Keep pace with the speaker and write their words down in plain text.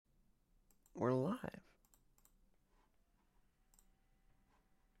We're live.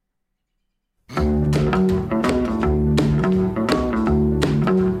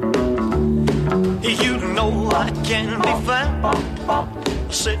 You know I can be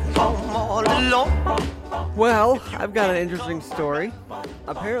found sitting home all alone. Well, I've got an interesting story.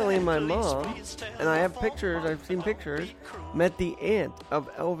 Apparently my mom, and I've seen pictures, met the aunt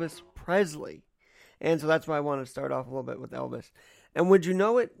of Elvis Presley. And so that's why I want to start off a little bit with Elvis. And would you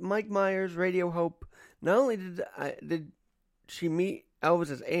know it, Mike Myers, Radio Hope, not only did she meet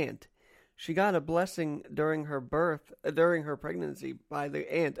Elvis's aunt, she got a blessing during her pregnancy by the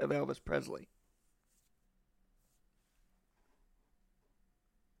aunt of Elvis Presley.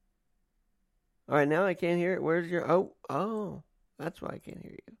 All right, now I can't hear it. Where's your... Oh, that's why I can't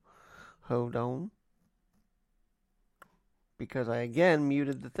hear you. Hold on. Because I, again,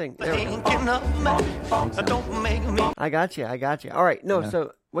 muted the thing. There we go. I got you. All right, no,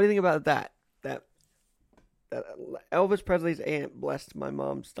 So what do you think about that? That Elvis Presley's aunt blessed my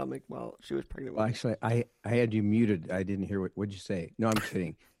mom's stomach while she was pregnant with me. Actually, I had you muted. I didn't hear what'd you say. No, I'm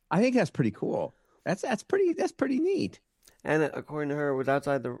kidding. I think that's pretty cool. That's pretty neat. And according to her, it was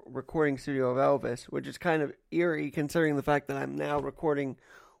outside the recording studio of Elvis, which is kind of eerie considering the fact that I'm now recording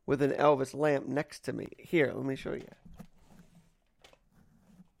with an Elvis lamp next to me. Here, let me show you.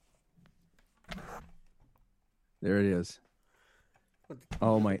 There it is.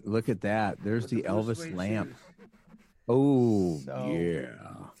 Oh my! Look at that. There's the Elvis lamp. Oh, yeah.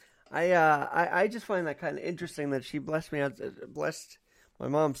 I just find that kind of interesting that she blessed my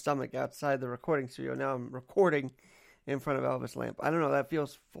mom's stomach outside the recording studio. Now I'm recording in front of Elvis lamp. I don't know. That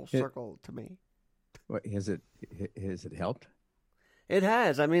feels full circle to me. What has it helped? It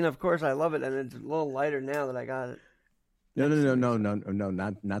has. I mean, of course, I love it, and it's a little lighter now that I got it. No,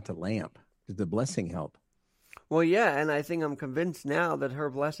 not the lamp. Did the blessing help? Well, yeah, and I think I'm convinced now that her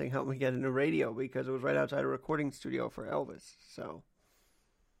blessing helped me get into radio because it was right outside a recording studio for Elvis. So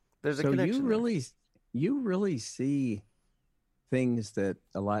there's a connection. So you really see things that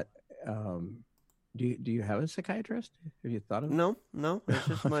a lot. Do you have a psychiatrist? Have you thought of it? No, it's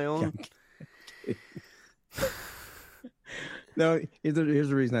just my own. No, here's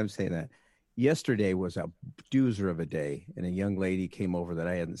the reason I'm saying that. Yesterday was a doozer of a day, and a young lady came over that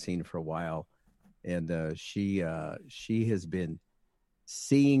I hadn't seen for a while, and she has been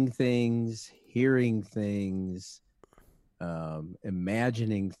seeing things, hearing things,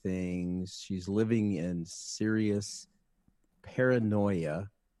 imagining things. She's living in serious paranoia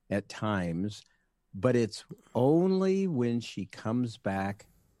at times, but it's only when she comes back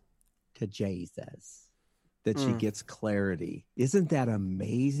to Jesus that she gets clarity. Isn't that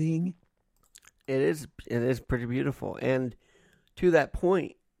amazing? It is pretty beautiful. And to that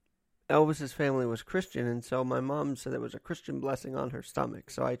point, Elvis's family was Christian, and so my mom said there was a Christian blessing on her stomach.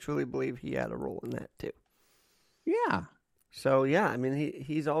 So I truly believe he had a role in that too. Yeah. So yeah, I mean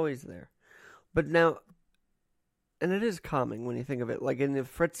he's always there. But now, and it is calming when you think of it, like in the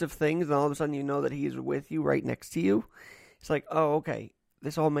fritz of things, and all of a sudden you know that he's with you, right next to you. It's like, oh, okay,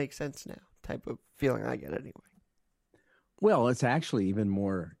 this all makes sense now, type of feeling I get anyway. Well, it's actually even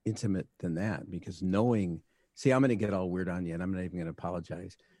more intimate than that because knowing, see, I'm going to get all weird on you and I'm not even going to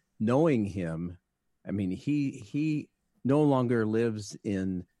apologize. Knowing him, I mean, he no longer lives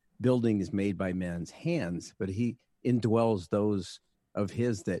in buildings made by men's hands, but he indwells those of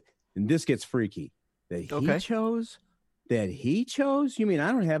his that, and this gets freaky, that he chose? You mean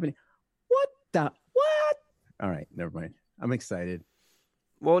I don't have any? What? All right, never mind. I'm excited.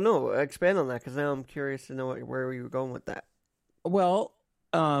 Well, no, expand on that because now I'm curious to know where you were going with that. Well,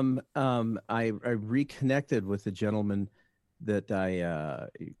 I reconnected with a gentleman that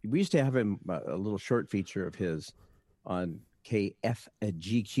we used to have him a little short feature of his on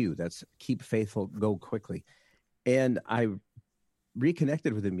KFGQ. That's Keep Faithful, Go Quickly. And I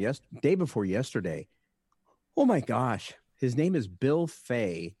reconnected with him day before yesterday. Oh my gosh. His name is Bill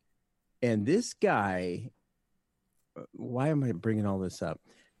Fay. And this guy, why am I bringing all this up?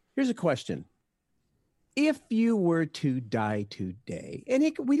 Here's a question. If you were to die today, and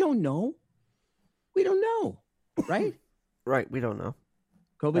we don't know, right? Right, we don't know.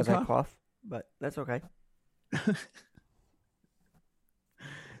 COVID cough, but that's okay.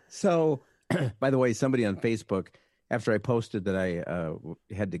 So, by the way, somebody on Facebook, after I posted that I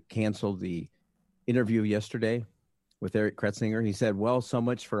had to cancel the interview yesterday with Eric Kretzinger, he said, well, so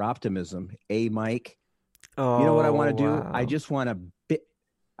much for optimism. Mike, you know what I want to do? Wow. I just want to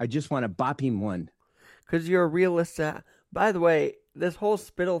bop him one. Because you're a realist. By the way, this whole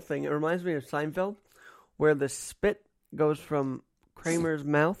spittle thing, it reminds me of Seinfeld, where the spit goes from Kramer's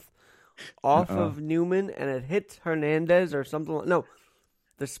mouth off of Newman and it hits Hernandez or something. No,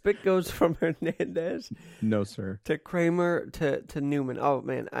 The spit goes from Hernandez No, sir. to Kramer to Newman. Oh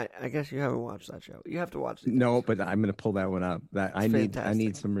man, I guess you haven't watched that show. You have to watch it. No, but I'm going to pull that one up. That I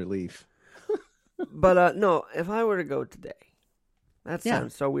need some relief. But no, if I were to go today, that Yeah.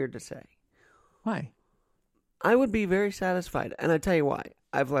 sounds so weird to say. Why? I would be very satisfied, and I tell you why.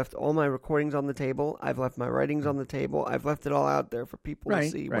 I've left all my recordings on the table. I've left my writings on the table. I've left it all out there for people to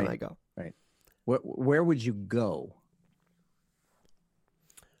see when I go. Right. Where would you go?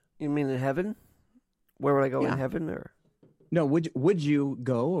 You mean in heaven? Where would I go in heaven, or? No, would you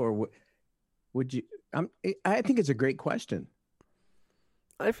go, or would you? I think it's a great question.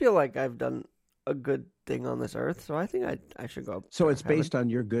 I feel like I've done a good thing on this earth, so I think I should go. So it's based on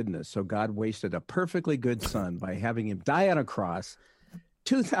your goodness. So God wasted a perfectly good son by having him die on a cross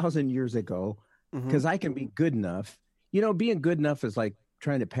 2,000 years ago because I can be good enough. You know, being good enough is like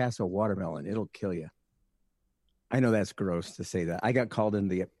trying to pass a watermelon. It'll kill you. I know that's gross to say that. I got called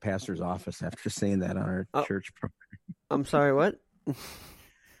into the pastor's office after saying that on our church program. I'm sorry, what?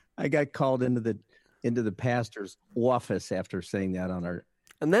 I got called into the pastor's office after saying that on our.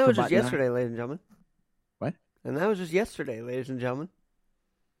 And that was just yesterday, ladies and gentlemen. What? And that was just yesterday, ladies and gentlemen.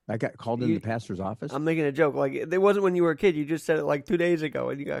 I got called into the pastor's office? I'm making a joke. Like, it wasn't when you were a kid. You just said it like 2 days ago,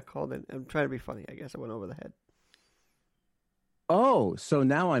 and you got called in. I'm trying to be funny. I guess I went over the head. Oh, so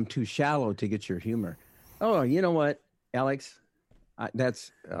now I'm too shallow to get your humor. Oh, you know what, Alex?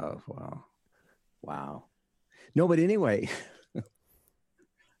 That's, wow. No, but anyway,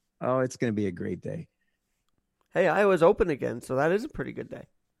 it's going to be a great day. Hey, Iowa's open again, so that is a pretty good day.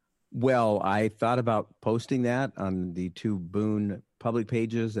 Well, I thought about posting that on the two Boone public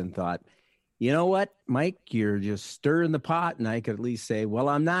pages and thought, you know what, Mike, you're just stirring the pot, and I could at least say, well,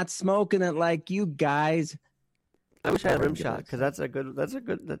 I'm not smoking it like you guys. I wish I had a rim shot, because that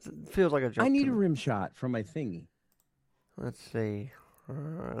feels like a joke. I need a rim shot from my thingy. Let's see. I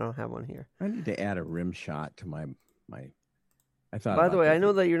don't have one here. I need to add a rim shot to my. I thought. By the way, I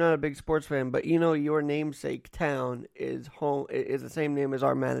know that you're not a big sports fan, but you know your namesake town is the same name as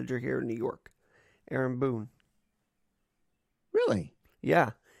our manager here in New York, Aaron Boone. Really?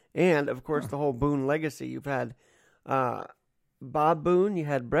 Yeah, and of course the whole Boone legacy. You've had Bob Boone, you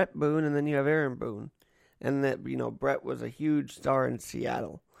had Brett Boone, and then you have Aaron Boone. And that, Brett was a huge star in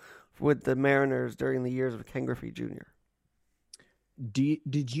Seattle with the Mariners during the years of Ken Griffey Jr.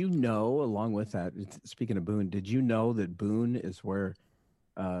 Did you know, along with that, speaking of Boone, did you know that Boone is where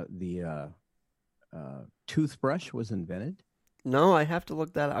the toothbrush was invented? No, I have to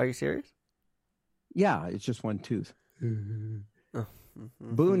look that up. Are you serious? Yeah, it's just one tooth. Boone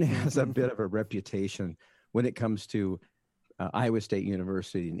has a bit of a reputation when it comes to Iowa State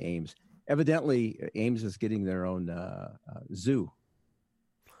University and Ames. Evidently, Ames is getting their own zoo.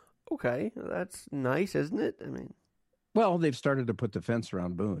 Okay, that's nice, isn't it? I mean, well, they've started to put the fence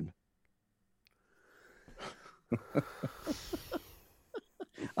around Boone.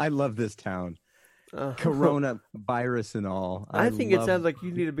 I love this town. Coronavirus and all. I think it sounds like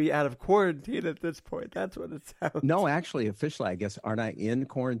you need to be out of quarantine at this point. That's what it sounds. No, actually, officially, I guess, aren't I in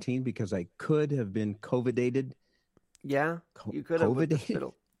quarantine because I could have been COVIDated? Yeah, you could have with the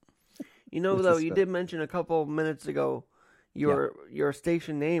spittle. Though, you did mention a couple minutes ago your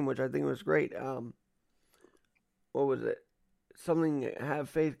station name, which I think was great. What was it? Something, have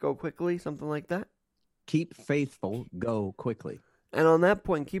faith, go quickly, something like that? Keep faithful, go quickly. And on that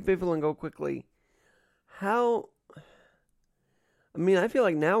point, keep faithful and go quickly. I feel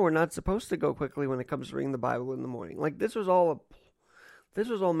like now we're not supposed to go quickly when it comes to reading the Bible in the morning. Like, this was all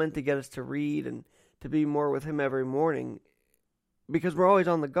meant to get us to read and to be more with Him every morning, because we're always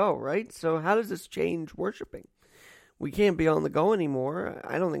on the go, right? So how does this change worshiping? We can't be on the go anymore.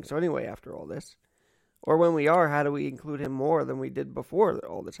 I don't think so anyway, after all this. Or when we are, how do we include Him more than we did before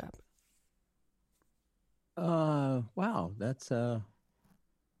all this happened? Wow, that's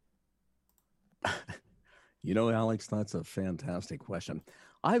Alex, that's a fantastic question.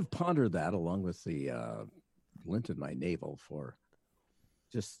 I've pondered that along with the lint in my navel for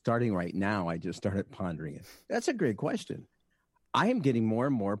just starting right now. I just started pondering it. That's a great question. I am getting more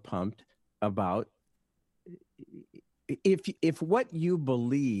and more pumped about if what you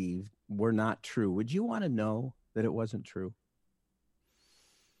believe were not true, would you want to know that it wasn't true?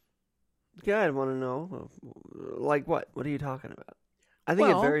 Yeah, I'd want to know. Like what? What are you talking about? I think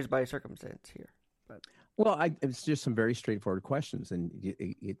it varies by circumstance here. But. Well, it's just some very straightforward questions. And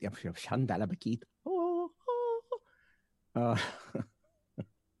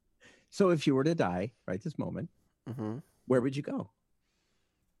so if you were to die right this moment, where would you go?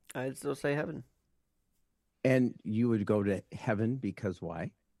 I'd still say heaven. And you would go to heaven because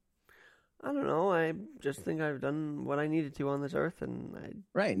why? I don't know. I just think I've done what I needed to on this earth, and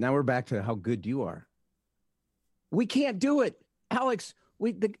Right. Now we're back to how good you are. We can't do it. Alex,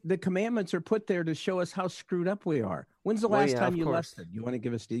 the commandments are put there to show us how screwed up we are. When's the Well, last yeah, time of you course. lusted? You want to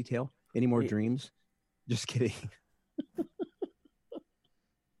give us detail? Any more Yeah. dreams? Just kidding.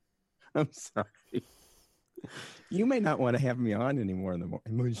 I'm sorry. You may not want to have me on anymore in the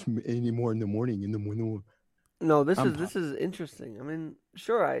morning. No, this is interesting. I mean,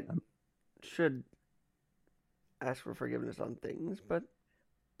 sure, I should ask for forgiveness on things, but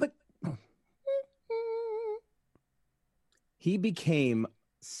he became.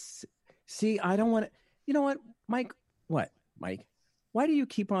 See, I don't want to. You know what, Mike? What, Mike? Why do you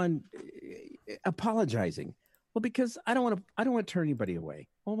keep on apologizing? Well, because I don't want to. I don't want to turn anybody away.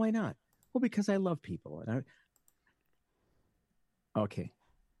 Well, why not? Well, because I love people, and I. Okay.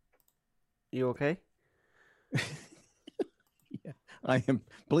 you okay? Yeah, I am.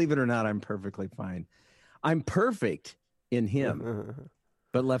 Believe it or not, I'm perfectly fine. I'm perfect in him,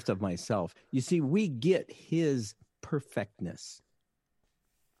 but left of myself. You see, we get his perfectness.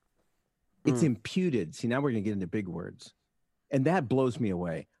 It's imputed. See, now we're going to get into big words. And that blows me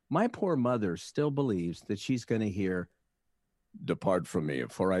away. My poor mother still believes that she's going to hear, "Depart from me,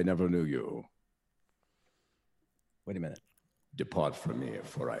 for I never knew you." Wait a minute. "Depart from me,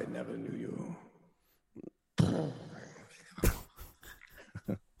 for I never knew you."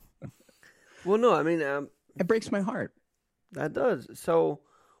 Well, no, I mean, It breaks my heart. that does. So,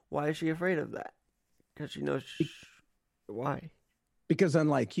 why is she afraid of that? Because she knows. Why? Because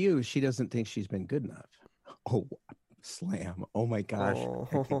unlike you, she doesn't think she's been good enough. Oh, slam. Oh my gosh.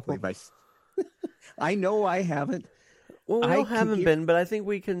 I can't believe I know I haven't. Well, we I all can haven't hear- been, but I think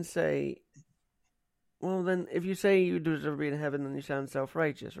we can say. Well, then, if you say you deserve to be in heaven, then you sound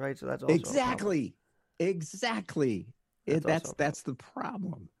self-righteous, right? So that's also Exactly. That's also a That's the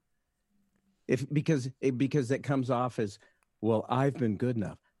problem. Because it comes off as, well, I've been good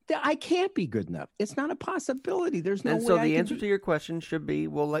enough. I can't be good enough. It's not a possibility. There's no And way. so I the can answer be- to your question should be,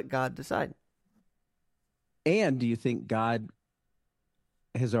 we'll let God decide. And do you think God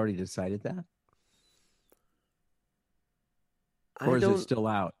has already decided that, or is it still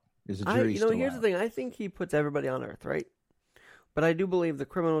out? Is the jury still here's out? the thing. I think he puts everybody on earth, right? But I do believe the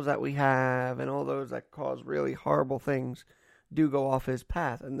criminals that we have and all those that cause really horrible things do go off his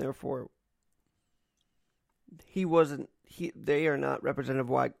path, and therefore they are not representative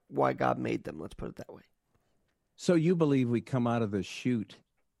of why God made them. Let's put it that way. So you believe we come out of the chute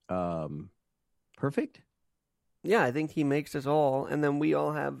perfect? Yeah, I think he makes us all, and then we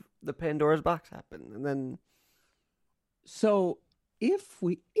all have the Pandora's box happen, and then So if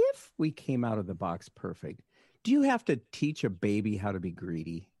we came out of the box perfect, do you have to teach a baby how to be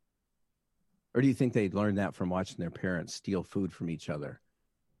greedy? Or do you think they'd learn that from watching their parents steal food from each other?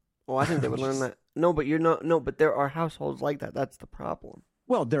 well, I think they would learn that. No, but you're not. No, but there are households like that. That's the problem.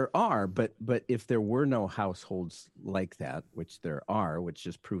 Well, there are, but if there were no households like that, which there are, which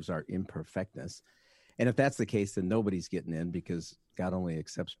just proves our imperfectness, and if that's the case, then nobody's getting in because God only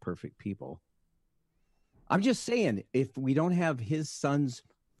accepts perfect people. I'm just saying, if we don't have his son's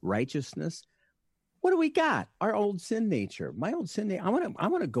righteousness, what do we got? Our old sin nature. My old sin nature. I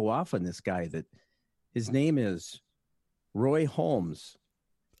want to go off on this guy that his name is Roy Holmes.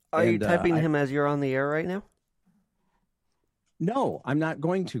 Are you typing him as you're on the air right now? No, I'm not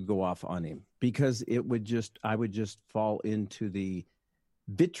going to go off on him because I would just fall into the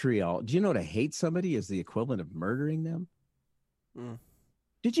vitriol. Do you know to hate somebody is the equivalent of murdering them? Mm.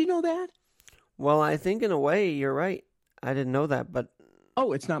 Did you know that? Well, I think in a way you're right. I didn't know that, but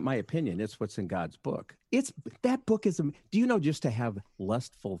Oh, it's not my opinion. It's what's in God's book. That book is. Do you know just to have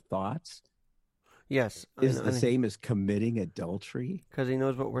lustful thoughts yes, is the same as committing adultery? because he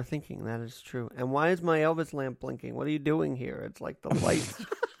knows what we're thinking. That is true. And why is my Elvis lamp blinking? What are you doing here? It's like the lights.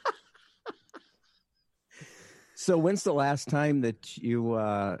 So when's the last time that you?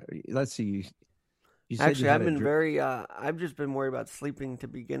 Let's see. You said Actually, you had I've a been I've just been worried about sleeping to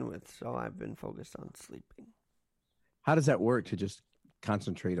begin with, so I've been focused on sleeping. How does that work to just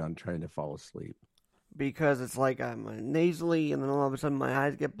concentrate on trying to fall asleep? Because it's like I'm nasally, and then all of a sudden my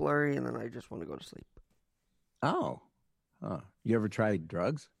eyes get blurry, and then I just want to go to sleep. Oh, you ever tried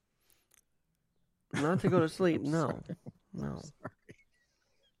drugs? Not to go to sleep, no. Sorry. No. Sorry.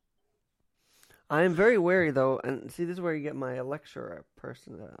 I am very wary, though, and see, this is where you get my lecturer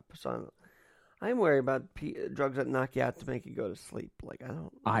persona. I'm wary about drugs that knock you out to make you go to sleep. Like,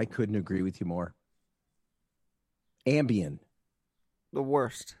 I couldn't agree with you more. Ambien. The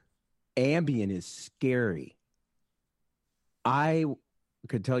worst. Ambien is scary. I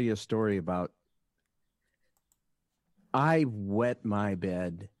could tell you a story about. I wet my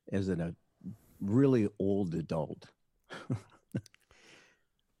bed as a really old adult.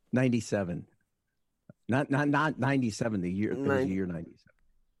 97. Not 97, the year, it was the year 97.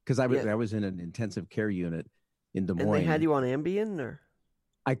 Because I was in an intensive care unit in Des Moines. And they had you on Ambien, or?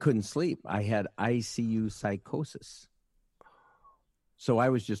 I couldn't sleep. I had ICU psychosis. So I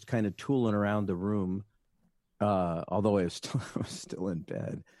was just kind of tooling around the room, although I was still in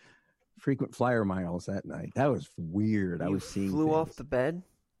bed. Frequent flyer miles that night. That was weird. I was seeing flew things. Off the bed?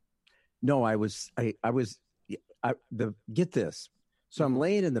 No, get this. So I'm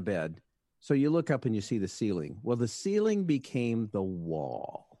laying in the bed. So you look up and you see the ceiling. Well, the ceiling became the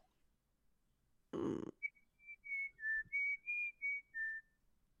wall. And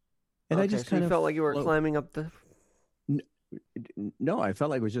okay, I just so kind you of felt like you were climbing up the... No, I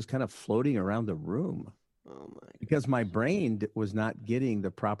felt like it was just kind of floating around the room. Oh my! Because my brain was not getting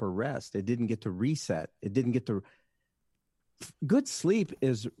the proper rest. It didn't get to reset. It didn't get to... Good sleep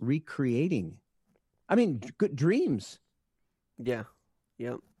is recreating. I mean, good dreams. Yeah.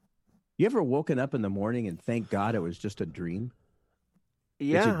 Yep. You ever woken up in the morning and thank God it was just a dream?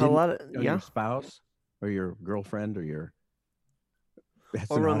 Yeah, a lot of... Your spouse or your girlfriend or your...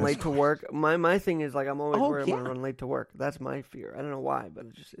 Or run late to work. My thing is, like, I'm always worried I'm going to run late to work. That's my fear. I don't know why, but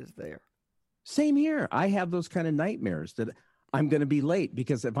it just is there. Same here. I have those kind of nightmares that I'm going to be late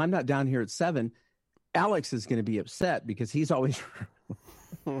because if I'm not down here at 7, Alex is going to be upset because he's always...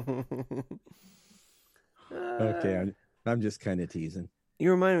 Okay, I'm just kind of teasing.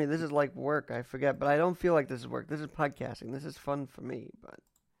 You remind me, this is like work. I forget, but I don't feel like this is work. This is podcasting. This is fun for me, but...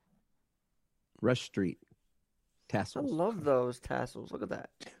 Rush Street. Tassels. I love those tassels. Look at that.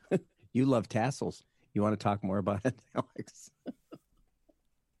 You love tassels. You want to talk more about it, Alex?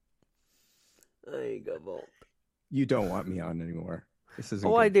 There you go, Volt. You don't want me on anymore. This isn't.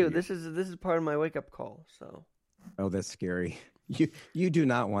 Oh, I do. This is part of my wake up call. So. Oh, that's scary. You do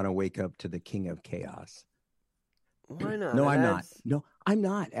not want to wake up to the King of Chaos. Why not? No, I'm not. No, I'm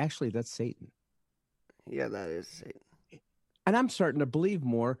not. Actually, that's Satan. Yeah, that is Satan. And I'm starting to believe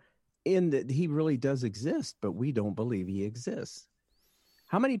more in that he really does exist, but we don't believe he exists.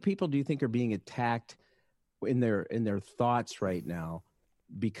 How many people do you think are being attacked in their thoughts right now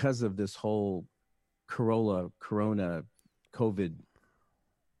because of this whole corona COVID?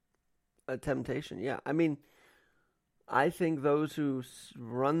 A temptation, yeah. I mean, I think those who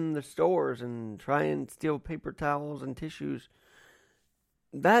run the stores and try and steal paper towels and tissues,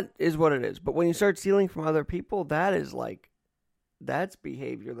 that is what it is. But when you start stealing from other people, that is like, that's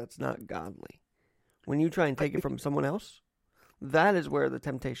behavior that's not godly. When you try and take it from someone else, that is where the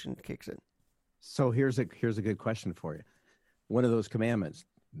temptation kicks in. So here's a good question for you. One of those commandments,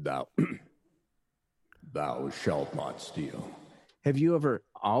 thou shalt not steal. Have you ever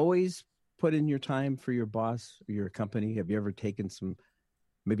always put in your time for your boss or your company? Have you ever taken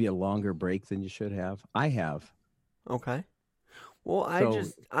maybe a longer break than you should have? I have. Okay. Well, I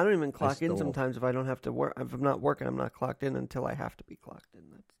don't even clock in sometimes if I don't have to work. If I'm not working, I'm not clocked in until I have to be clocked in.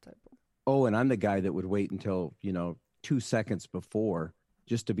 That's the type of. Oh, and I'm the guy that would wait until 2 seconds before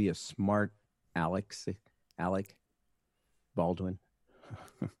just to be a smart Alec Baldwin.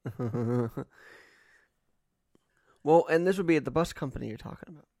 Well, and this would be at the bus company you're talking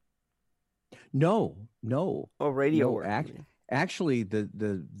about. No. Oh, radio work. Actually,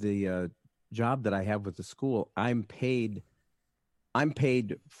 the job that I have with the school, I'm paid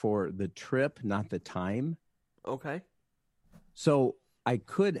for the trip, not the time. Okay. So I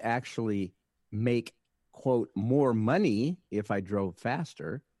could actually make, quote, more money if I drove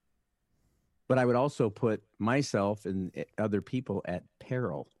faster, but I would also put myself and other people at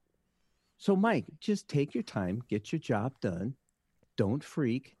peril. So, Mike, just take your time, get your job done, don't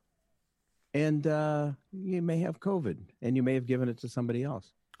freak, and you may have COVID, and you may have given it to somebody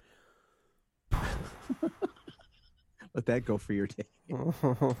else. Let that go for your day.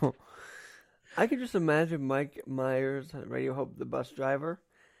 I could just imagine Mike Myers, Radio Hope, the bus driver.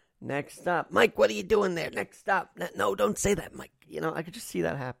 Next stop. Mike, what are you doing there? Next stop. No, don't say that, Mike. I could just see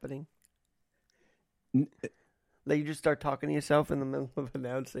that happening. That you just start talking to yourself in the middle of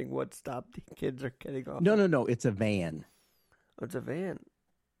announcing what stop the kids are getting off. No. It's a van. Oh, it's a van.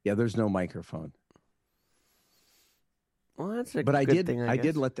 Yeah, there's no microphone. Well, that's a good thing, I guess.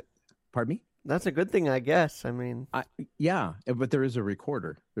 did let pardon me? That's a good thing, I guess. I mean... yeah, but there is a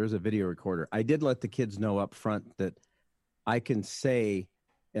recorder. There's a video recorder. I did let the kids know up front that I can say,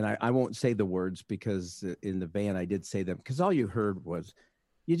 and I won't say the words because in the van I did say them, because all you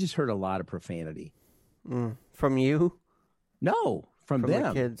just heard a lot of profanity. From you? No, from them.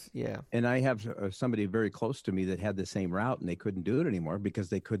 The kids, yeah. And I have somebody very close to me that had the same route, and they couldn't do it anymore because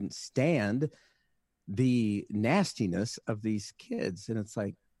they couldn't stand the nastiness of these kids. And it's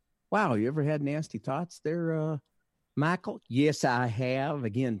like, Wow, you ever had nasty thoughts there, Michael? Yes, I have.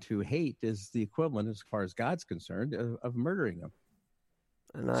 Again, to hate is the equivalent, as far as God's concerned, of murdering them.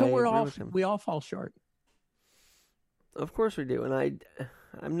 And So I agree with him. we all fall short. Of course we do. And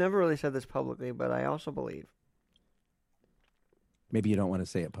I've never really said this publicly, but I also believe. Maybe you don't want to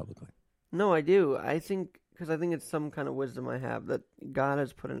say it publicly. No, I do. I think, because I think it's some kind of wisdom I have, that God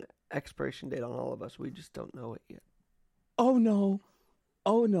has put an expiration date on all of us. We just don't know it yet. Oh, no.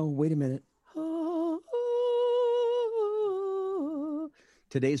 Oh, no. Wait a minute.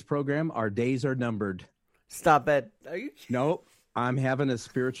 Today's program, our days are numbered. Stop it. Are you kidding? Nope. I'm having a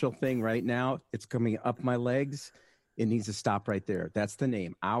spiritual thing right now. It's coming up my legs. It needs to stop right there. That's the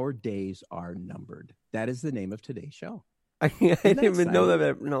name. Our days are numbered. That is the name of today's show. I didn't even know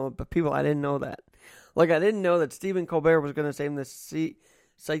that. No, but people, I didn't know that. Like, I didn't know that Stephen Colbert was going to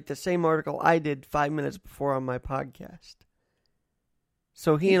cite the same article I did 5 minutes before on my podcast.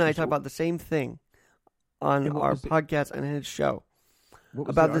 So he and I talk about the same thing on our podcast and his show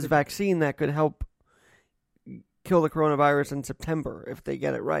about this vaccine that could help kill the coronavirus in September if they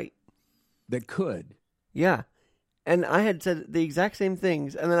get it right. That could. Yeah. And I had said the exact same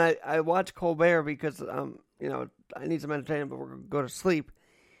things. And then I watched Colbert because, I need some entertainment before we go to sleep.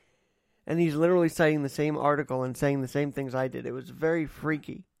 And he's literally citing the same article and saying the same things I did. It was very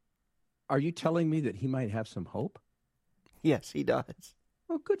freaky. Are you telling me that he might have some hope? Yes, he does.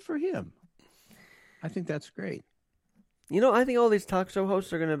 Well, good for him. I think that's great. I think all these talk show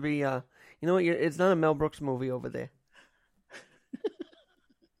hosts are going to be, it's not a Mel Brooks movie over there.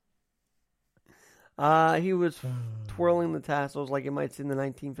 He was twirling the tassels like you might see in the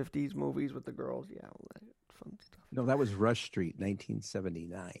 1950s movies with the girls. Yeah, all that fun stuff. No, that was Rush Street,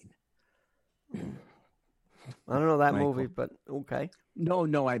 1979. I don't know that movie, but okay.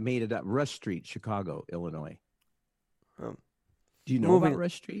 No, I made it up. Rush Street, Chicago, Illinois. Do you know movie... about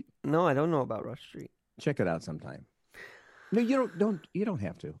Rush Street? No, I don't know about Rush Street. Check it out sometime. No, you don't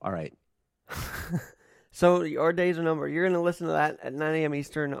have to. All right. So our days are numbered. You're going to listen to that at 9 a.m.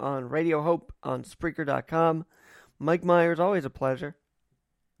 Eastern on Radio Hope on Spreaker.com. Mike Myers, always a pleasure.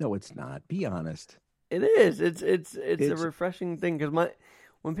 No, it's not. Be honest. It is. It's a refreshing thing because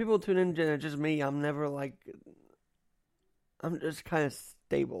when people tune in, it's just me. I'm never like. I'm just kind of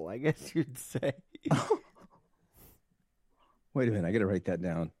stable, I guess you'd say. Wait a minute. I got to write that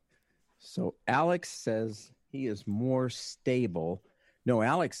down. So Alex says he is more stable. No,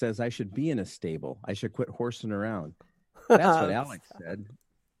 Alex says I should be in a stable. I should quit horsing around. That's what Alex said.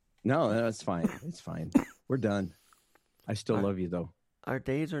 No, that's fine. It's fine. We're done. I still love you, though. Our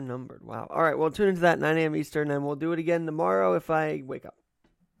days are numbered. Wow. All right, well, tune into that 9 a.m. Eastern, and we'll do it again tomorrow if I wake up.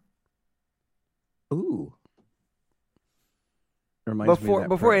 Ooh.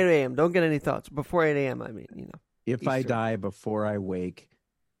 Before 8 a.m. Don't get any thoughts. Before 8 a.m., I mean, If Eastern. I die before I wake,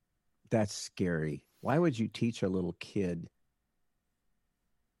 that's scary. Why would you teach a little kid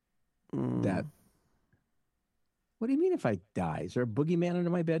that? What do you mean if I die? Is there a boogeyman under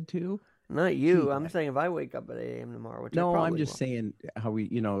my bed too? Not you. I'm saying if I wake up at 8 a.m. tomorrow. Which no, I'm just saying how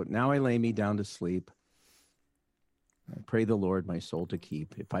now I lay me down to sleep. I pray the Lord my soul to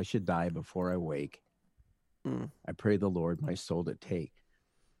keep. If I should die before I wake, I pray the Lord my soul to take.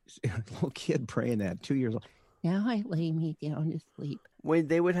 A little kid praying that, 2 years old. Now I lay me down to sleep. Wait,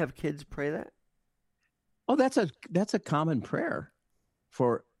 they would have kids pray that? Oh, that's a common prayer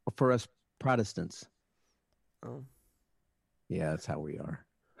for us Protestants. Oh. Yeah, that's how we are.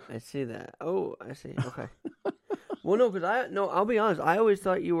 I see that. Oh, I see. Okay. Well, no, because I'll be honest. I always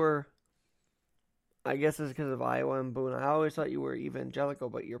thought you were, I guess it's because of Iowa and Boone. I always thought you were evangelical,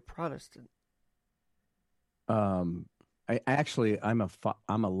 but you're Protestant. I'm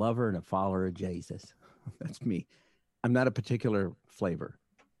a lover and a follower of Jesus. That's me. I'm not a particular flavor.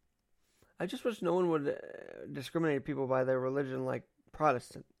 I just wish no one would discriminate people by their religion, like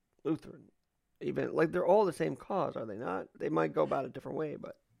Protestant, Lutheran, even like they're all the same cause, are they not? They might go about it a different way,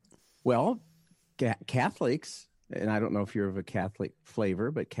 but well, Catholics, and I don't know if you're of a Catholic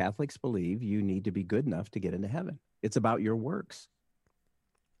flavor, but Catholics believe you need to be good enough to get into heaven. It's about your works.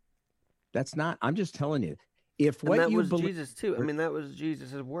 That's not. I'm just telling you. If what and that you was believe, Jesus too. I mean, that was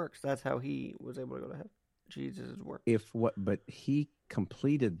Jesus' works. That's how he was able to go to heaven. Jesus' work. But he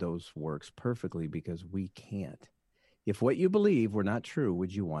completed those works perfectly because we can't. If what you believe were not true,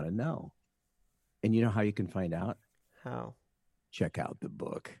 would you want to know? And you know how you can find out? How? Check out the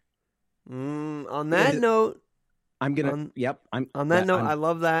book. On that note, I'm gonna. On that note, I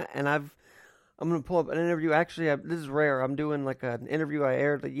love that, and I'm gonna pull up an interview. Actually, this is rare. I'm doing like an interview I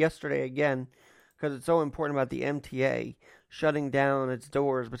aired yesterday again because it's so important about the MTA shutting down its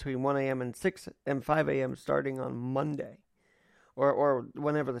doors between 1 a.m. and 5 a.m. starting on Monday, or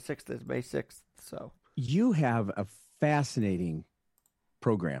whenever the 6th is, May 6th. So You have a fascinating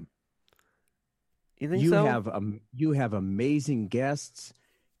program. you think so? You have amazing guests.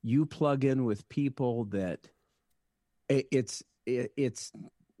 You plug in with people that it's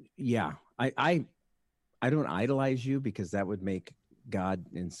yeah. I don't idolize you because that would make God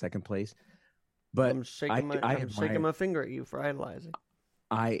in second place. But I'm shaking my finger at you for idolizing.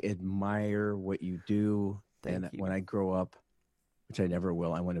 I admire what you do. Thank you. When I grow up, which I never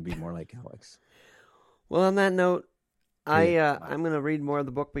will, I want to be more like Alex. Well, on that note, I'm going to read more of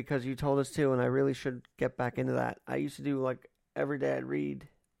the book because you told us to, and I really should get back into that. I used to do like every day I'd read,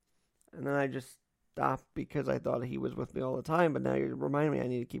 and then I just stopped because I thought he was with me all the time. But now you remind me I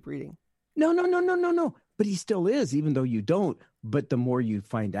need to keep reading. No. But he still is, even though you don't. But the more you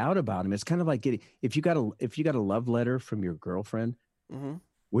find out about him, it's kind of like if you got a love letter from your girlfriend,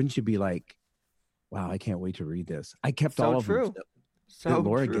 wouldn't you be like, wow, I can't wait to read this. I kept all of them that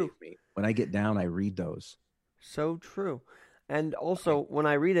Laura gave me. When I get down, I read those. So true. And also, when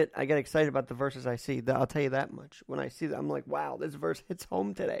I read it, I get excited about the verses I see. I'll tell you that much. When I see that, I'm like, wow, this verse hits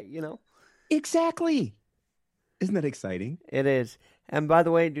home today, you know? Exactly. Isn't that exciting? It is. And by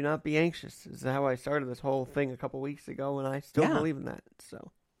the way, do not be anxious. This is how I started this whole thing a couple weeks ago, and I still believe in that.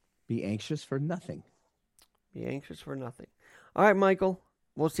 So, be anxious for nothing. Be anxious for nothing. All right, Michael.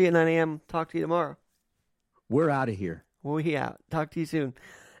 We'll see you at 9 a.m. Talk to you tomorrow. We're out of here. We out. Talk to you soon.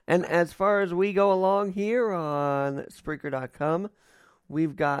 And as far as we go along here on Spreaker.com,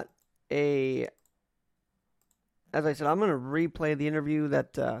 we've got as I said, I'm going to replay the interview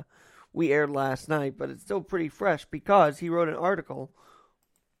that we aired last night, but it's still pretty fresh because he wrote an article,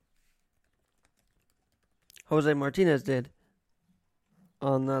 Jose Martinez did,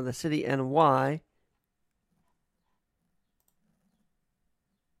 on the City NY.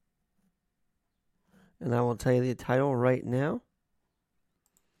 And I will tell you the title right now,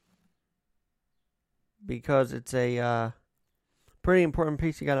 because it's a pretty important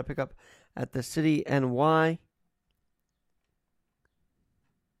piece you got to pick up at the City NY.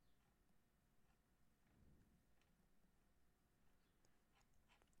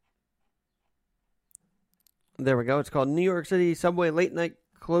 There we go. It's called New York City Subway Late Night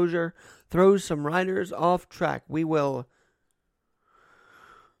Closure Throws Some Riders Off Track. We will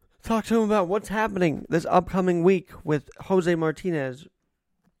talk to him about what's happening this upcoming week with Jose Martinez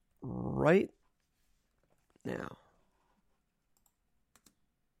right now.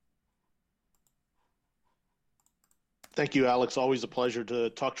 Thank you, Alex. Always a pleasure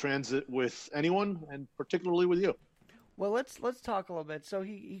to talk transit with anyone, and particularly with you. Well, let's talk a little bit. So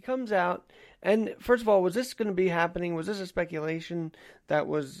he comes out, and first of all, was this going to be happening? Was this a speculation that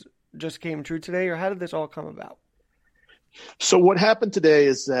just came true today, or how did this all come about? So what happened today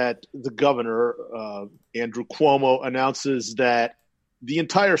is that the governor, Andrew Cuomo, announces that the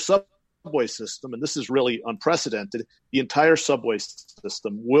entire subway system, and this is really unprecedented, the entire subway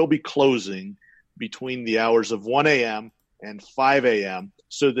system will be closing between the hours of 1 a.m. and 5 a.m.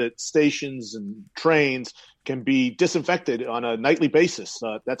 so that stations and trains can be disinfected on a nightly basis.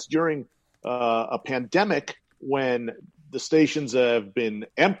 That's during a pandemic when the stations have been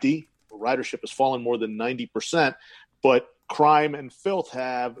empty. Ridership has fallen more than 90%, but crime and filth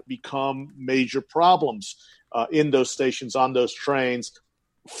have become major problems in those stations, on those trains,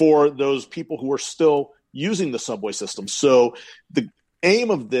 for those people who are still using the subway system. So the aim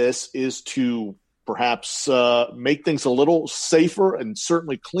of this is to perhaps make things a little safer and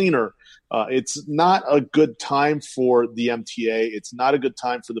certainly cleaner. It's not a good time for the MTA. It's not a good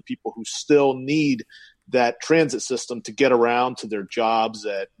time for the people who still need that transit system to get around to their jobs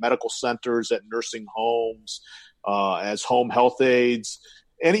at medical centers, at nursing homes, as home health aides,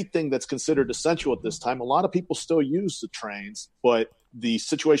 anything that's considered essential at this time. A lot of people still use the trains, but the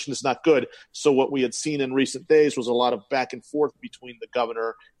situation is not good. So what we had seen in recent days was a lot of back and forth between the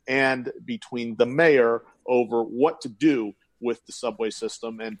governor and between the mayor over what to do with the subway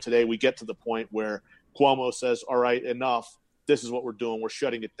system. And today we get to the point where Cuomo says, all right, enough. This is what we're doing. We're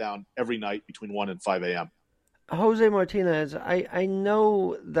shutting it down every night between 1 and 5 a.m. Jose Martinez, I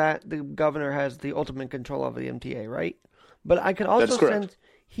know that the governor has the ultimate control over the MTA, right? But I could also sense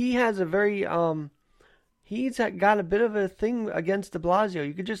he has a very he's got a bit of a thing against de Blasio.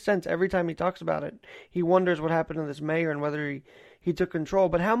 You could just sense every time he talks about it, he wonders what happened to this mayor and whether he took control.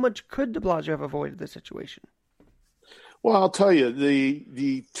 But how much could de Blasio have avoided this situation? Well, I'll tell you,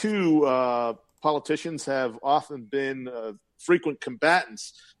 the two politicians have often been frequent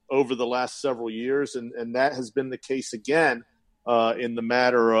combatants over the last several years, and that has been the case again in the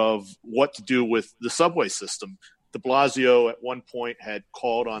matter of what to do with the subway system. De Blasio at one point had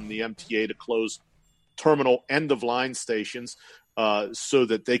called on the MTA to close terminal end-of-line stations. so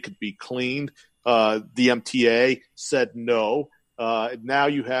that they could be cleaned. The MTA said no. Now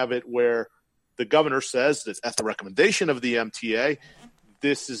you have it where the governor says that at the recommendation of the MTA,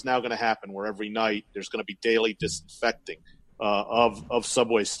 this is now going to happen where every night there's going to be daily disinfecting of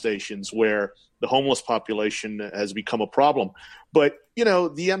subway stations where the homeless population has become a problem. But, the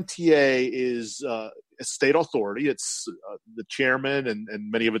MTA is a state authority. It's the chairman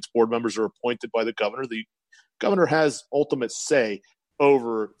and many of its board members are appointed by the governor. The governor has ultimate say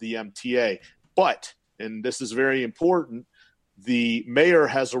over the MTA. But, and this is very important, the mayor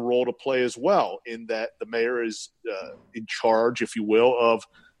has a role to play as well, in that the mayor is in charge, if you will, of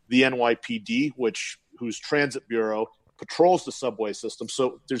the NYPD, whose transit bureau patrols the subway system.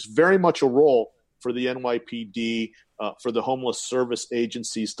 So there's very much a role for the NYPD, for the homeless service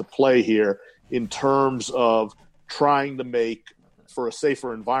agencies to play here in terms of trying to make for a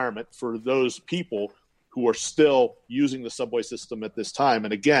safer environment for those people who are still using the subway system at this time.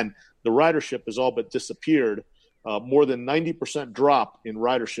 And again, the ridership has all but disappeared. More than 90% drop in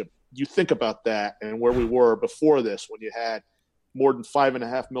ridership. You think about that and where we were before this, when you had more than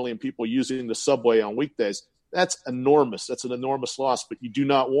 5.5 million people using the subway on weekdays. That's enormous. That's an enormous loss. But you do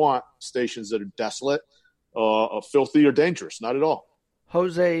not want stations that are desolate, filthy, or dangerous. Not at all.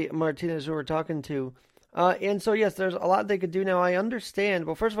 Jose Martinez, who we're talking to. And so, yes, there's a lot they could do now. I understand.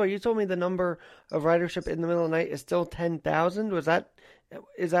 Well, first of all, you told me the number of ridership in the middle of the night is still 10,000.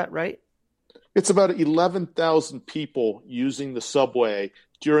 Is that right? It's about 11,000 people using the subway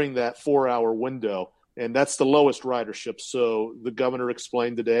during that 4-hour window, and that's the lowest ridership. So the governor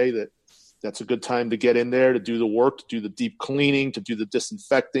explained today that that's a good time to get in there, to do the work, to do the deep cleaning, to do the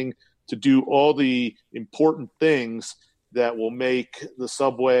disinfecting, to do all the important things that will make the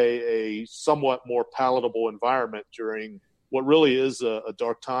subway a somewhat more palatable environment during what really is a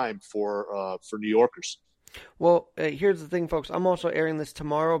dark time for New Yorkers. Well, here's the thing, folks. I'm also airing this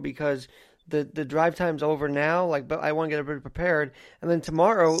tomorrow because the drive time's over now. But I want to get everybody prepared. And then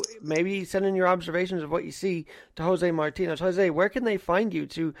tomorrow, maybe send in your observations of what you see to Jose Martinez. Jose, where can they find you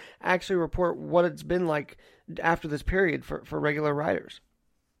to actually report what it's been like after this period for regular riders?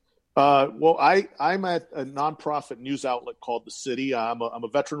 Well, I'm at a nonprofit news outlet called The City. I'm a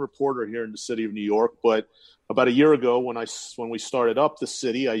veteran reporter here in the city of New York, but about a year ago when we started up The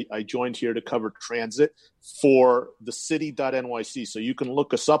City, I joined here to cover transit for thecity.nyc. So you can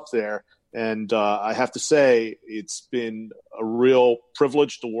look us up there. And I have to say, it's been a real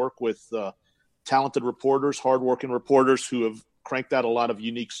privilege to work with talented reporters, hardworking reporters who have cranked out a lot of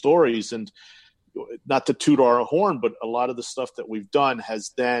unique stories. And not to toot our horn, but a lot of the stuff that we've done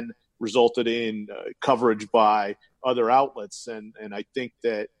has then resulted in coverage by other outlets. And I think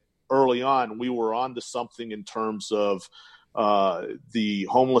that early on, we were on to something in terms of the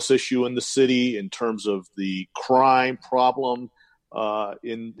homeless issue in the city, in terms of the crime problem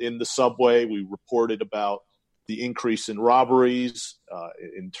in the subway. We reported about the increase in robberies,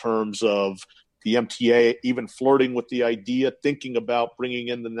 in terms of the MTA even flirting with the idea, thinking about bringing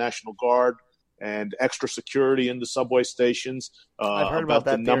in the National Guard and extra security in the subway stations, I've heard about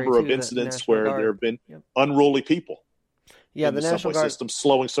the number of incidents where there have been unruly people in the subway system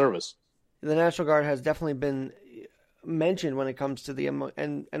slowing service. The National Guard has definitely been mentioned when it comes to the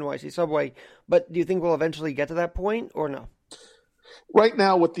NYC subway, but do you think we'll eventually get to that point or no? Right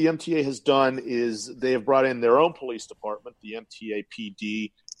now, what the MTA has done is they have brought in their own police department, the MTA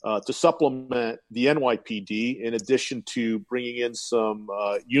PD, to supplement the NYPD, in addition to bringing in some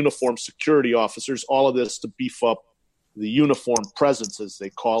uniformed security officers, all of this to beef up the uniform presence, as they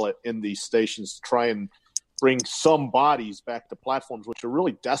call it, in these stations, to try and bring some bodies back to platforms, which are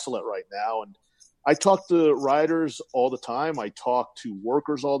really desolate right now. And I talk to riders all the time. I talk to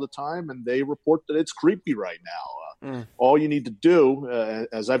workers all the time, and they report that it's creepy right now. All you need to do,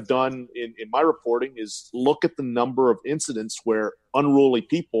 as I've done in my reporting, is look at the number of incidents where unruly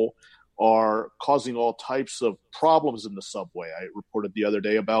people are causing all types of problems in the subway. I reported the other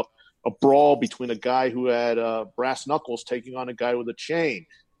day about a brawl between a guy who had brass knuckles taking on a guy with a chain.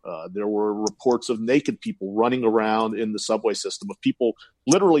 There were reports of naked people running around in the subway system, of people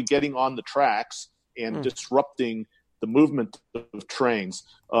literally getting on the tracks and disrupting the movement of trains,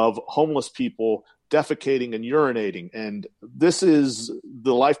 of homeless people defecating and urinating. And this is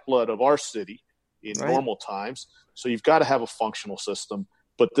the lifeblood of our city in normal times. So you've got to have a functional system.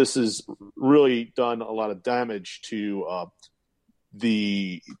 But this has really done a lot of damage to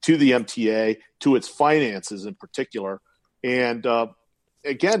the MTA, to its finances in particular. And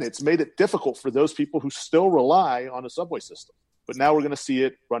again, it's made it difficult for those people who still rely on a subway system. But now we're going to see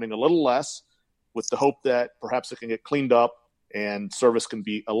it running a little less, with the hope that perhaps it can get cleaned up and service can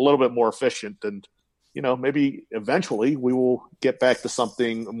be a little bit more efficient. And maybe eventually we will get back to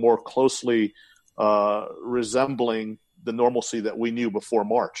something more closely resembling the normalcy that we knew before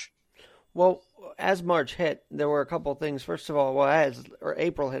March. Well, as March hit, there were a couple of things. First of all,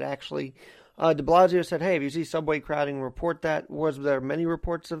 April hit actually, de Blasio said, "Hey, if you see subway crowding, report that." Was there many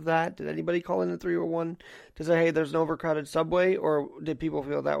reports of that? Did anybody call in the 301 to say, "Hey, there's an overcrowded subway," or did people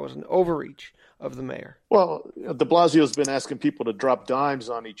feel that was an overreach of the mayor? Well, de Blasio's been asking people to drop dimes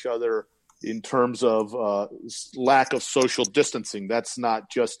on each other in terms of lack of social distancing. That's not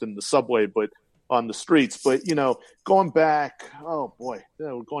just in the subway, but on the streets. But, going back,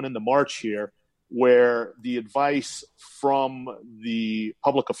 we're going into March here, where the advice from the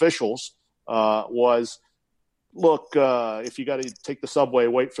public officials was, look, if you got to take the subway,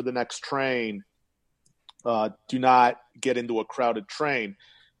 wait for the next train. Do not get into a crowded train.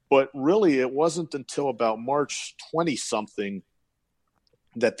 But really, it wasn't until about March 20-something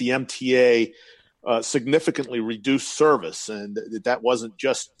that the MTA significantly reduced service. And that wasn't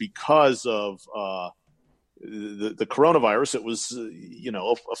just because of the coronavirus. It was,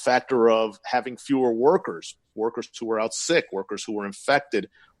 a factor of having fewer workers who were out sick, workers who were infected,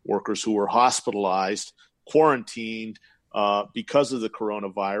 workers who were hospitalized, quarantined because of the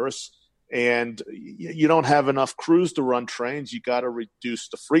coronavirus. And you don't have enough crews to run trains. You got to reduce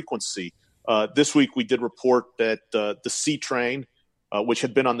the frequency. This week we did report that the C train, which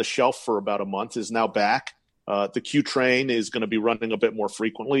had been on the shelf for about a month, is now back. The Q train is going to be running a bit more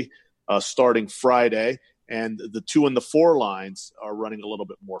frequently starting Friday. And the 2 and the 4 lines are running a little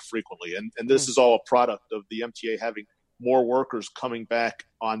bit more frequently. And this is all a product of the MTA having more workers coming back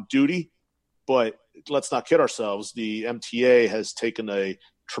on duty. But let's not kid ourselves. The MTA has taken a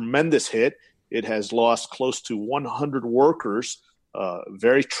tremendous hit. It has lost close to 100 workers,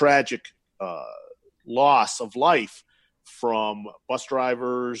 very tragic loss of life from bus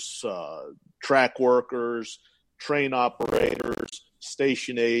drivers, track workers, train operators,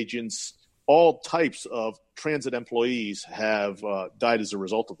 station agents. All types of transit employees have died as a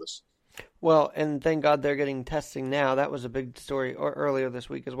result of this. Well, and thank God they're getting testing now. That was a big story earlier this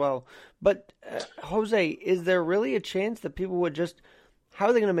week as well. But, Jose, is there really a chance that people would just... How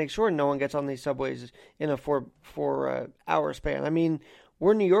are they going to make sure no one gets on these subways in a four-hour span? I mean,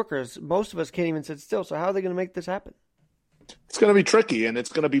 we're New Yorkers. Most of us can't even sit still. So how are they going to make this happen? It's going to be tricky, and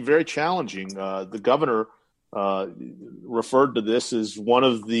it's going to be very challenging. The governor referred to this as one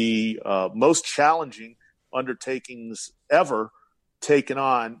of the most challenging undertakings ever taken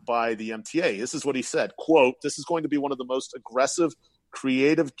on by the MTA. This is what he said, quote, "This is going to be one of the most aggressive,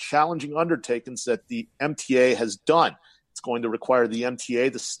 creative, challenging undertakings that the MTA has done. It's going to require the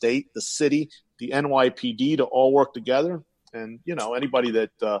MTA, the state, the city, the NYPD to all work together." And, anybody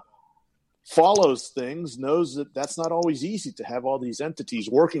that follows things knows that that's not always easy to have all these entities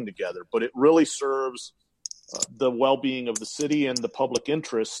working together. But it really serves the well-being of the city and the public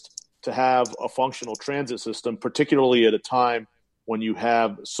interest to have a functional transit system, particularly at a time when you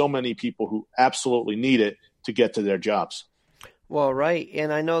have so many people who absolutely need it to get to their jobs. Well, right.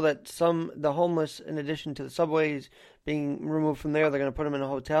 And I know that the homeless, in addition to the subways being removed from there, they're going to put them in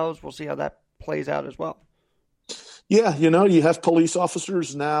hotels. We'll see how that plays out as well. Yeah, you have police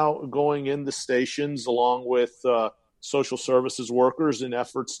officers now going in the stations along with social services workers in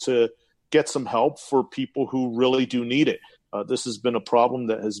efforts to get some help for people who really do need it. This has been a problem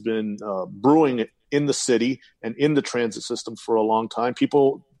that has been brewing in the city and in the transit system for a long time.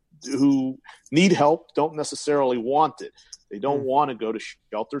 People who need help don't necessarily want it. They don't want to go to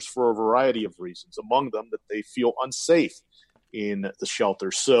shelters for a variety of reasons, among them that they feel unsafe in the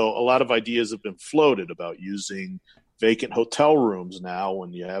shelter. So a lot of ideas have been floated about using vacant hotel rooms now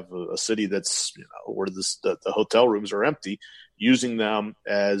when you have a city that's, where the hotel rooms are empty, using them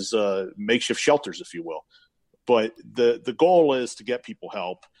as makeshift shelters, if you will. But the goal is to get people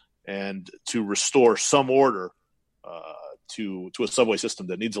help and to restore some order to a subway system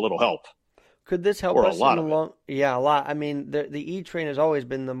that needs a little help. Could this help us in the long? Yeah, a lot. I mean, the E train has always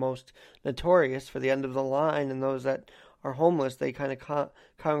been the most notorious for the end of the line, and those that are homeless, they kind of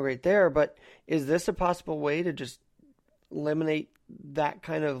congregate there. But is this a possible way to just eliminate that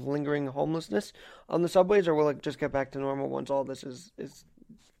kind of lingering homelessness on the subways, or will it just get back to normal once all this is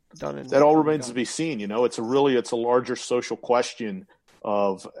done? That all remains to be seen. It's a larger social question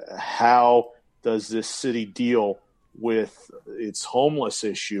of how does this city deal with its homeless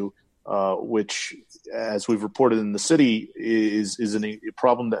issue, which, as we've reported in the city, is a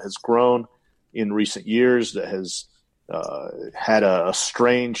problem that has grown in recent years, that has had a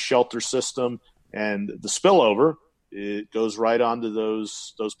strange shelter system, and the spillover, it goes right onto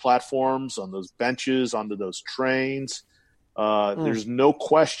those platforms, on those benches, onto those trains. There's no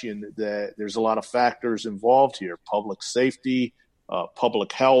question that there's a lot of factors involved here: public safety,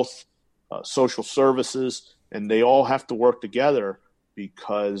 public health, social services, and they all have to work together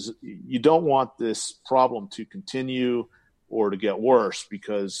because you don't want this problem to continue or to get worse,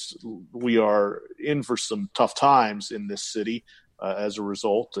 because we are in for some tough times in this city as a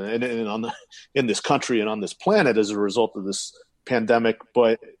result, and in this country and on this planet as a result of this pandemic.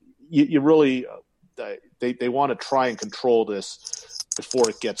 But you really, they want to try and control this before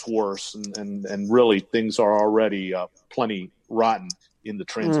it gets worse, and really things are already plenty rotten in the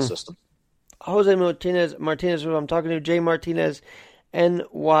transit system. Jose Martinez, who I'm talking to, Jay Martinez,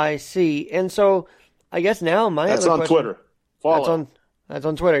 NYC. And so I guess now that's on Twitter. Follow. That's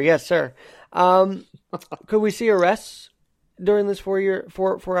on Twitter. Yes, sir. Could we see arrests during this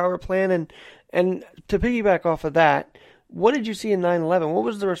 4-hour plan? And to piggyback off of that, what did you see in 9/11? What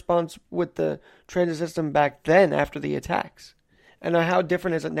was the response with the transit system back then after the attacks? And how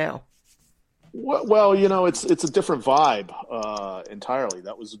different is it now? Well, it's a different vibe entirely.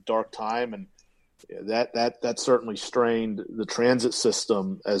 That was a dark time, and that certainly strained the transit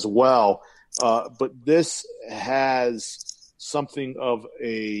system as well. But this has something of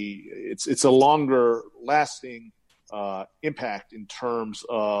it's a longer lasting impact in terms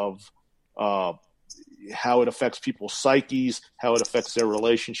of how it affects people's psyches, how it affects their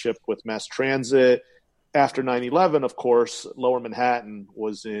relationship with mass transit. After 9/11, of course, Lower Manhattan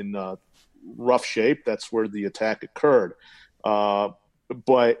was in rough shape. That's where the attack occurred.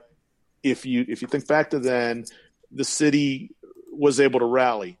 But if you think back to then, the city was able to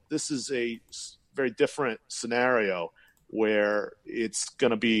rally. This is a very different scenario where it's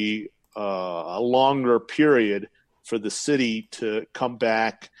going to be a longer period for the city to come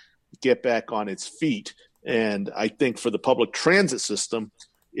back, get back on its feet. And I think for the public transit system,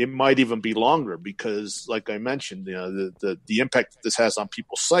 it might even be longer because, like I mentioned, the impact that this has on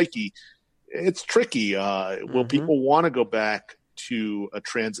people's psyche, it's tricky. Will people want to go back to a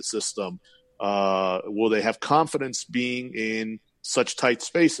transit system? Will they have confidence being in such tight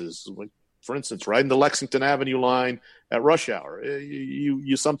spaces? Like, for instance, riding the Lexington Avenue line at rush hour,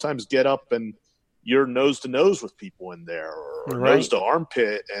 you sometimes get up and you're nose to nose with people in there, or nose to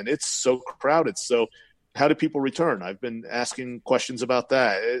armpit, and it's so crowded. So how do people return? I've been asking questions about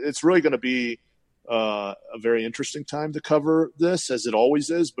that. It's really going to be a very interesting time to cover this, as it always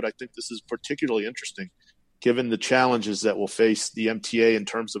is, but I think this is particularly interesting given the challenges that will face the MTA in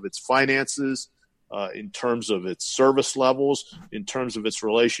terms of its finances, in terms of its service levels, in terms of its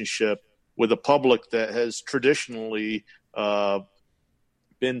relationship with a public that has traditionally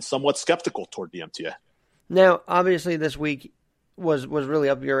been somewhat skeptical toward the MTA. Now, obviously, this week was really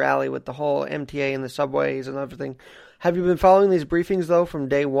up your alley with the whole MTA and the subways and everything. Have you been following these briefings though from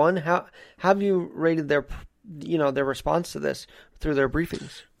day one? How have you rated their response to this through their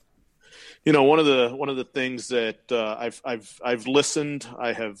briefings? One of the things that I've listened,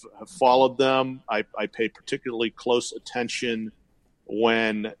 I have followed them. I pay particularly close attention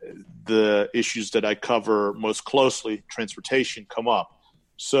when the issues that I cover most closely, transportation, come up.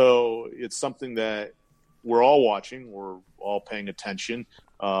 So it's something that we're all watching, we're all paying attention,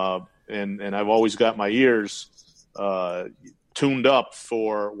 and I've always got my ears tuned up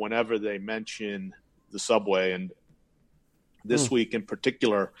for whenever they mention the subway. And this week in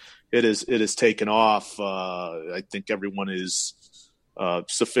particular, it is taken off. I think everyone is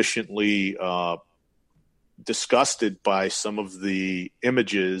sufficiently disgusted by some of the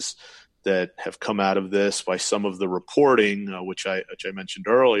images that have come out of this, by some of the reporting, which I mentioned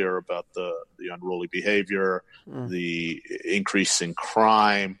earlier about the unruly behavior, the increase in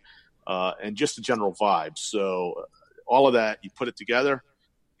crime, and just the general vibe. So all of that, you put it together,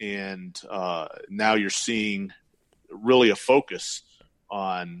 and now you're seeing really a focus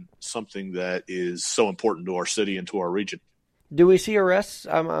on something that is so important to our city and to our region. Do we see arrests?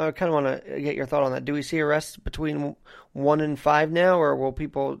 I kind of want to get your thought on that. Do we see arrests between 1 and 5 now, or will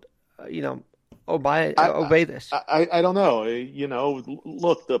people obey this? I don't know.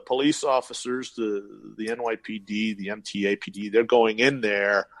 Look, the police officers, the NYPD, the MTAPD, they're going in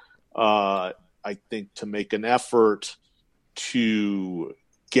there, I think, to make an effort to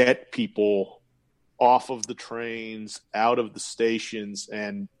get people off of the trains, out of the stations,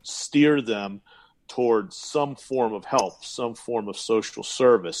 and steer them towards some form of help, some form of social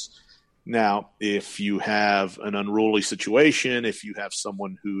service. Now, if you have an unruly situation, if you have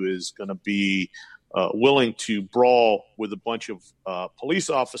someone who is going to be willing to brawl with a bunch of police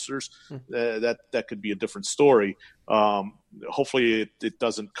officers, that could be a different story. Hopefully it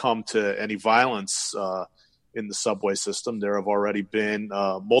doesn't come to any violence in the subway system. There have already been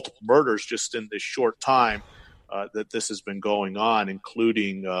multiple murders just in this short time that this has been going on,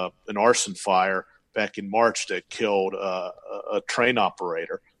 including an arson fire back in March that killed a train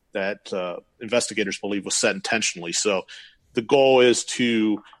operator that investigators believe was set intentionally. So the goal is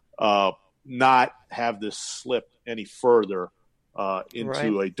to not have this slip any further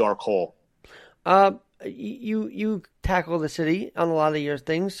into a dark hole. You tackle the city on a lot of your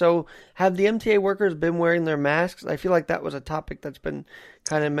things. So have the MTA workers been wearing their masks? I feel like that was a topic that's been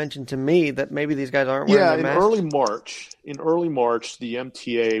kind of mentioned to me, that maybe these guys aren't wearing their masks. In early March, the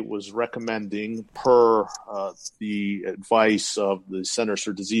MTA was recommending, per the advice of the Centers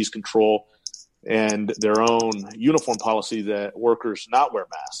for Disease Control and their own uniform policy, that workers not wear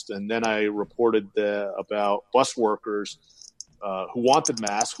masks. And then I reported about bus workers who wanted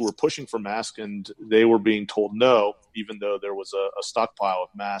masks, who were pushing for masks, and they were being told no, even though there was a stockpile of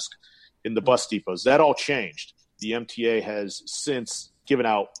masks in the bus depots. That all changed. The MTA has since given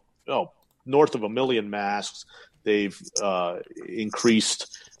out north of 1 million masks. They've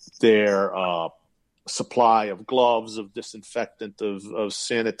increased their supply of gloves, of disinfectant, of hand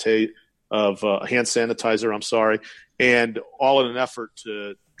sanitizer. And all in an effort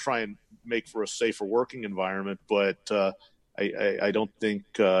to try and make for a safer working environment. But I don't think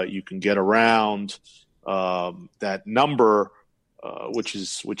you can get around that number, which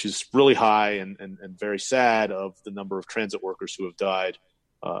is really high and very sad, of the number of transit workers who have died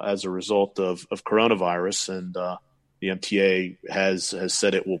as a result of coronavirus. And the MTA has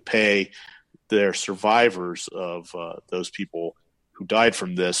said it will pay their survivors of those people who died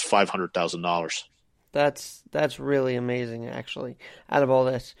from this $500,000. That's really amazing, actually, out of all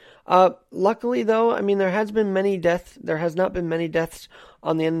this. Luckily, though, I mean, there has been many deaths. There has not been many deaths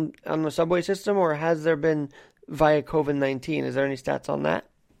on the subway system, or has there been via COVID-19? Is there any stats on that?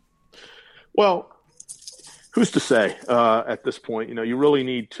 Well, who's to say at this point? You really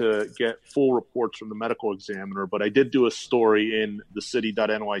need to get full reports from the medical examiner. But I did do a story in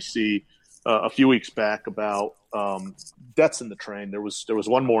thecity.nyc a few weeks back about deaths in the train. There was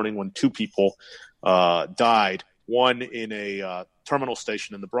one morning when 2 people died, one in a terminal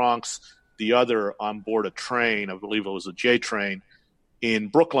station in the Bronx, the other on board a train. I believe it was a J train in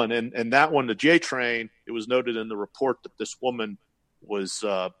Brooklyn. And that one, the J train, it was noted in the report that this woman was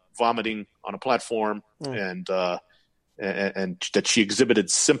vomiting on a platform and that she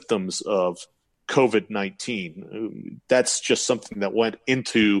exhibited symptoms of COVID-19. That's just something that went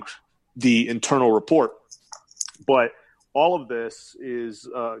into the internal report. But all of this is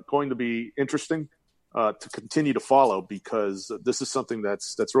going to be interesting to continue to follow, because this is something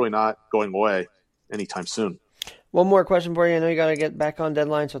that's really not going away anytime soon. One more question for you. I know you got to get back on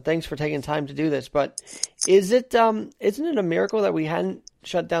deadline, so thanks for taking time to do this. But isn't it a miracle that we hadn't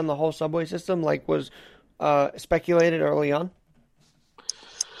shut down the whole subway system like was speculated early on?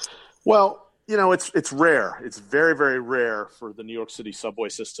 Well, it's rare. It's very, very rare for the New York City subway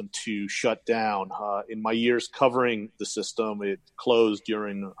system to shut down. In my years covering the system, it closed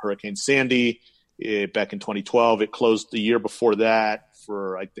during Hurricane Sandy back in 2012. It closed the year before that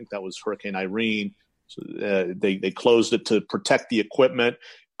for, I think that was Hurricane Irene. So they closed it to protect the equipment.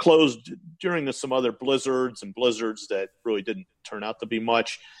 Closed during some other blizzards that really didn't turn out to be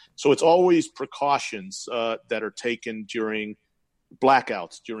much. So it's always precautions that are taken during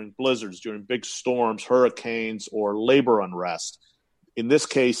blackouts, during blizzards, during big storms, hurricanes, or labor unrest. In this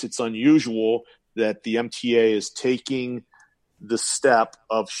case, it's unusual that the MTA is taking the step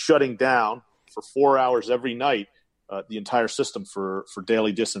of shutting down for 4 hours every night the entire system for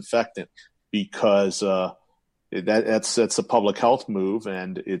daily disinfectant, because that's a public health move,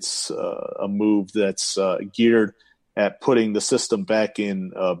 and it's a move that's geared at putting the system back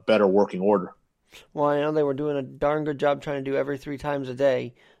in a better working order. Well, I know they were doing a darn good job trying to do every 3 times a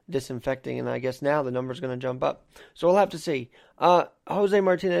day disinfecting, and I guess now the number's going to jump up. So we'll have to see. Jose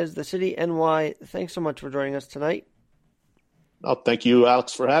Martinez, the City NY, thanks so much for joining us tonight. Oh, thank you,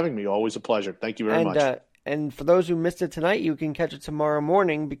 Alex, for having me. Always a pleasure. Thank you very much. And for those who missed it tonight, you can catch it tomorrow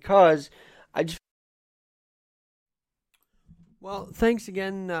morning, because Well, thanks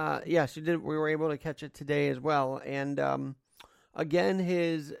again. Yes, you did. We were able to catch it today as well. And again,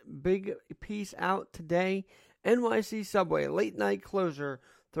 his big piece out today, NYC Subway late night closure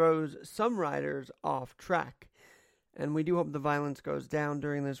throws some riders off track. And we do hope the violence goes down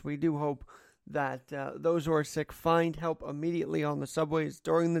during this. We do hope that those who are sick find help immediately on the subways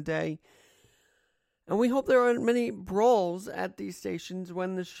during the day. And we hope there aren't many brawls at these stations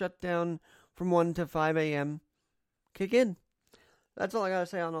when the shutdown from 1 to 5 a.m. kick in. That's all I got to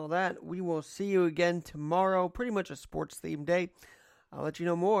say on all that. We will see you again tomorrow. Pretty much a sports-themed day. I'll let you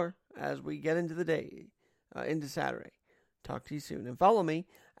know more as we get into the day, into Saturday. Talk to you soon. And follow me.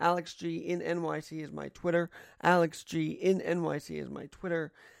 Alex G in NYC is my Twitter. Alex G in NYC is my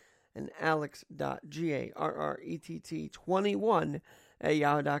Twitter. And alex.garrett21 at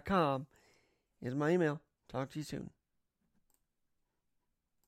yahoo.com is my email. Talk to you soon.